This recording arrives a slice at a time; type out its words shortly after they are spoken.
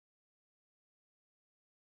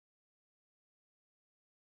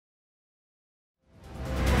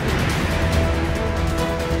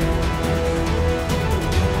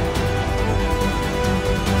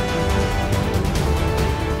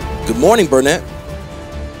morning, Burnette.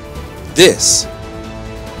 This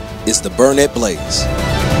is the Burnette Blaze.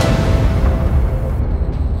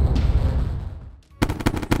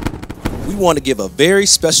 We want to give a very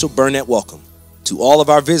special Burnette welcome to all of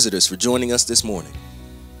our visitors for joining us this morning.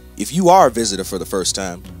 If you are a visitor for the first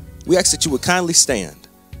time, we ask that you would kindly stand.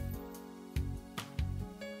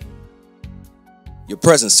 Your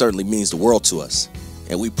presence certainly means the world to us,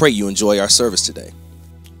 and we pray you enjoy our service today.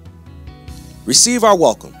 Receive our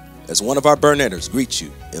welcome as one of our Burnetters greets you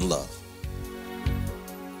in love.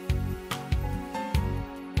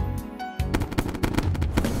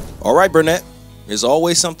 All right, Burnette, there's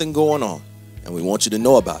always something going on, and we want you to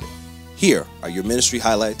know about it. Here are your ministry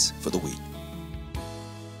highlights for the week.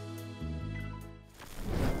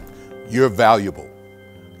 You're valuable.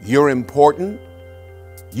 You're important.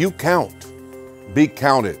 You count. Be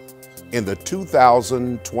counted in the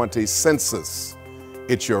 2020 census.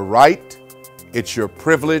 It's your right. It's your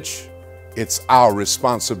privilege. It's our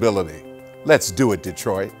responsibility. Let's do it,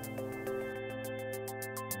 Detroit.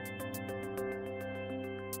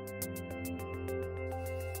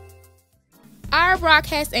 Our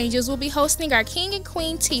broadcast angels will be hosting our King and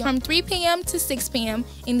Queen tea from 3 p.m. to 6 p.m.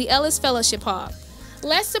 in the Ellis Fellowship Hall.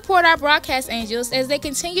 Let's support our broadcast angels as they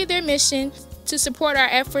continue their mission to support our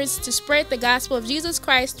efforts to spread the gospel of Jesus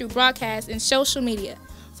Christ through broadcast and social media.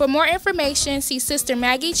 For more information, see Sister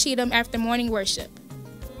Maggie Cheatham after morning worship.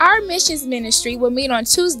 Our missions ministry will meet on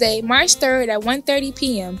Tuesday, March 3rd at 1:30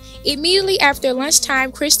 p.m., immediately after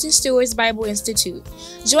lunchtime Christian Stewards Bible Institute.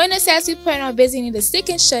 Join us as we plan on visiting the sick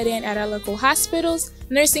and shut-in at our local hospitals,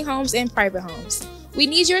 nursing homes, and private homes. We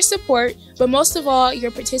need your support, but most of all, your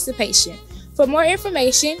participation. For more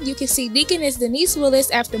information, you can see Deaconess Denise Willis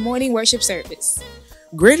after morning worship service.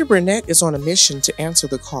 Greater Burnette is on a mission to answer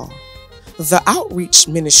the call. The outreach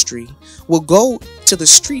ministry will go to the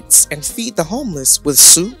streets and feed the homeless with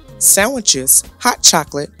soup, sandwiches, hot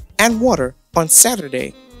chocolate, and water on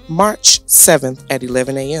Saturday, March 7th at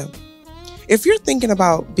 11 a.m. If you're thinking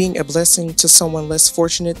about being a blessing to someone less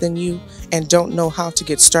fortunate than you and don't know how to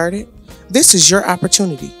get started, this is your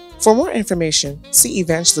opportunity. For more information, see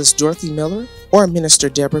Evangelist Dorothy Miller or Minister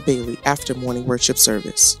Deborah Bailey after morning worship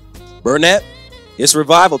service. Burnette, it's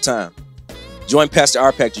revival time. Join Pastor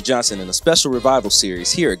R. Patrick Johnson in a special revival series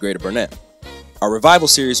here at Greater Burnette. Our revival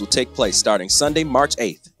series will take place starting Sunday, March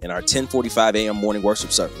 8th in our 10:45 a.m. morning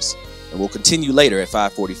worship service and will continue later at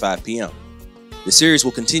 5:45 p.m. The series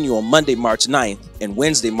will continue on Monday, March 9th and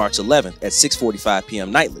Wednesday, March 11th at 6:45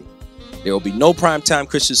 p.m. nightly. There will be no primetime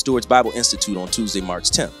Christian Stewards Bible Institute on Tuesday,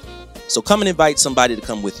 March 10th. So come and invite somebody to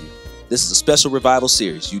come with you. This is a special revival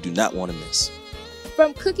series you do not want to miss.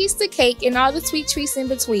 From cookies to cake and all the sweet treats in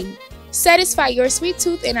between, satisfy your sweet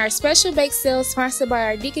tooth in our special bake sale sponsored by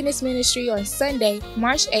our Deaconess Ministry on Sunday,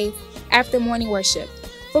 March 8th after morning worship.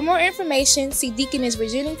 For more information, see Deaconess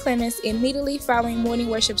Virginia Clemens immediately following morning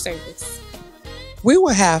worship service. We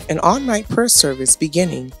will have an all-night prayer service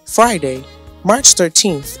beginning Friday, March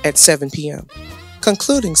 13th at 7 p.m.,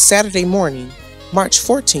 concluding Saturday morning, March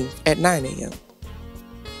 14th at 9 a.m.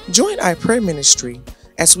 Join our prayer ministry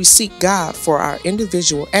as we seek God for our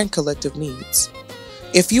individual and collective needs.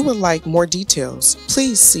 If you would like more details,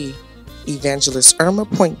 please see Evangelist Irma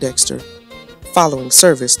Poindexter following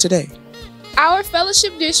service today. Our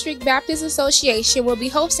Fellowship District Baptist Association will be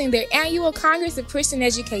hosting their annual Congress of Christian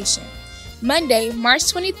Education, Monday, March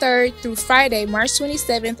 23rd through Friday, March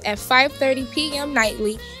 27th at 5:30 p.m.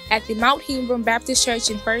 nightly at the Mount Hebron Baptist Church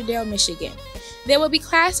in Ferndale, Michigan. There will be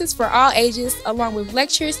classes for all ages, along with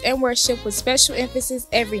lectures and worship with special emphasis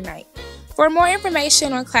every night. For more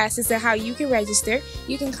information on classes and how you can register,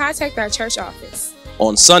 you can contact our church office.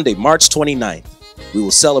 On Sunday, March 29th, we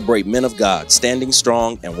will celebrate men of God standing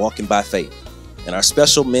strong and walking by faith in our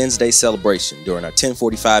special Men's Day celebration during our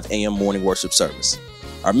 10:45 a.m. morning worship service.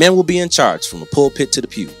 Our men will be in charge from the pulpit to the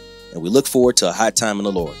pew, and we look forward to a high time in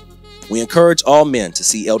the Lord. We encourage all men to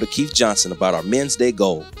see Elder Keith Johnson about our Men's Day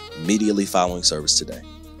goal immediately following service today.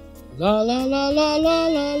 La la la la la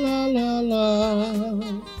la la la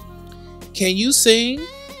la. Can you sing?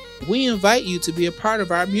 We invite you to be a part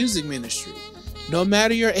of our music ministry. No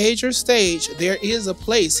matter your age or stage, there is a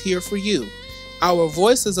place here for you. Our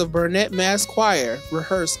Voices of Burnette Mass Choir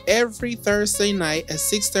rehearse every Thursday night at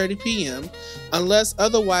 6:30 p.m. unless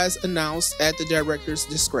otherwise announced at the director's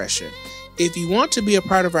discretion. If you want to be a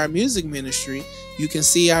part of our music ministry, you can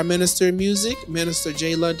see our Minister of Music, Minister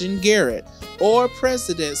J. London Garrett, or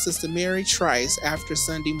President Sister Mary Trice after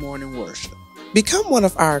Sunday morning worship. Become one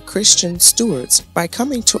of our Christian stewards by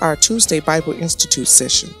coming to our Tuesday Bible Institute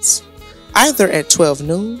sessions, either at 12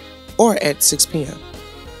 noon or at 6 p.m.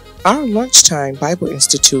 Our lunchtime Bible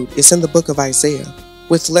Institute is in the book of Isaiah,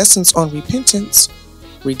 with lessons on repentance,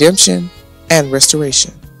 redemption, and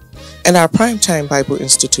restoration. And our Primetime Bible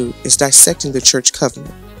Institute is dissecting the church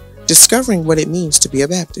covenant, discovering what it means to be a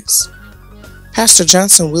Baptist. Pastor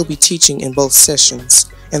Johnson will be teaching in both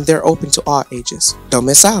sessions, and they're open to all ages. Don't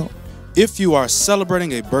miss out. If you are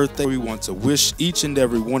celebrating a birthday, we want to wish each and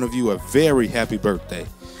every one of you a very happy birthday.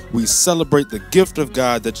 We celebrate the gift of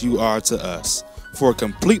God that you are to us. For a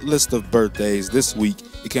complete list of birthdays this week,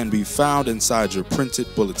 it can be found inside your printed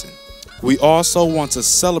bulletin. We also want to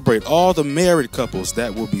celebrate all the married couples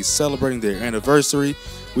that will be celebrating their anniversary.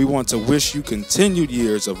 We want to wish you continued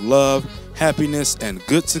years of love, happiness, and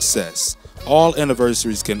good success. All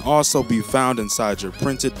anniversaries can also be found inside your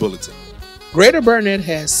printed bulletin. Greater Burnette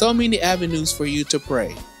has so many avenues for you to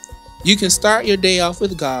pray. You can start your day off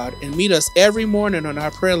with God and meet us every morning on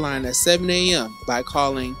our prayer line at 7 a.m. by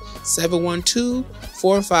calling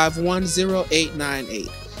 712-451-0898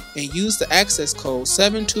 and use the access code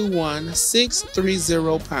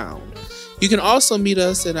 721-630#. You can also meet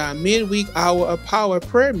us in our midweek hour of power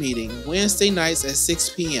prayer meeting Wednesday nights at 6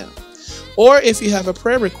 p.m. Or if you have a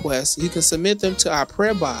prayer request, you can submit them to our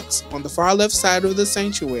prayer box on the far left side of the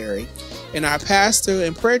sanctuary, and our pastor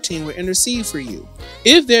and prayer team will intercede for you.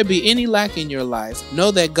 If there be any lack in your life,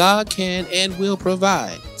 know that God can and will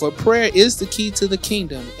provide, for prayer is the key to the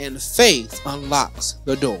kingdom, and faith unlocks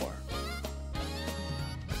the door.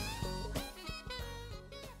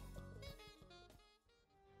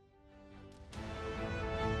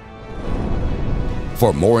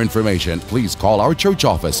 For more information, please call our church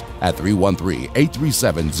office at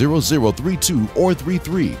 313-837-0032 or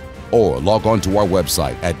 33, or log on to our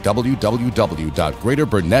website at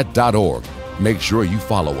www.greaterburnette.org. Make sure you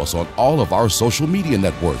follow us on all of our social media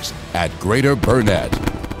networks at Greater Burnette.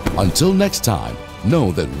 Until next time,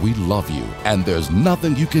 know that we love you and there's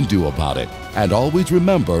nothing you can do about it. And always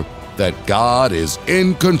remember that God is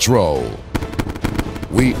in control.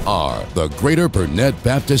 We are the Greater Burnette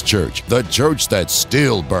Baptist Church, the church that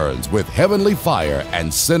still burns with heavenly fire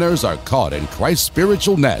and sinners are caught in Christ's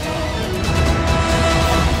spiritual net.